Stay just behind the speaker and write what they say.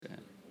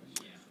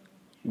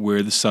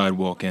Where the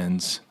Sidewalk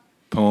Ends.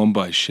 Poem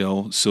by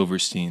Shel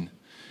Silverstein.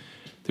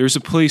 There is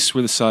a place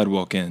where the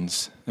sidewalk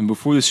ends, and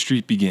before the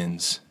street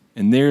begins,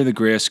 and there the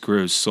grass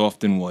grows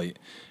soft and white,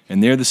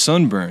 and there the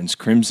sun burns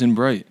crimson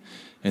bright,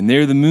 and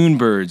there the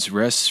moonbird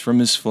rests from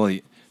his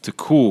flight to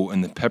cool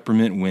in the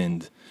peppermint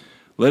wind.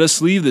 Let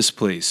us leave this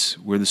place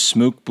where the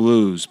smoke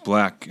blows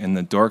black and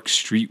the dark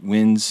street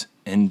winds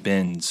and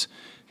bends.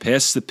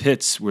 Past the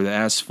pits where the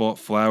asphalt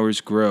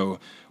flowers grow,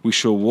 we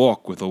shall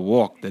walk with a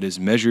walk that is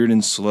measured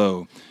and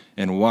slow,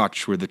 and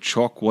watch where the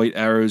chalk-white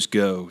arrows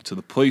go to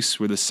the place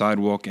where the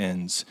sidewalk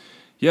ends.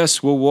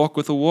 Yes, we'll walk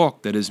with a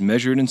walk that is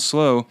measured and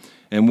slow,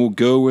 and we'll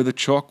go where the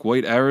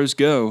chalk-white arrows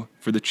go,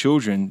 for the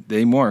children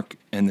they mark,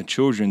 and the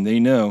children they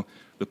know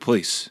the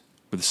place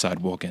where the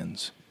sidewalk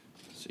ends.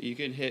 So you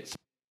can hit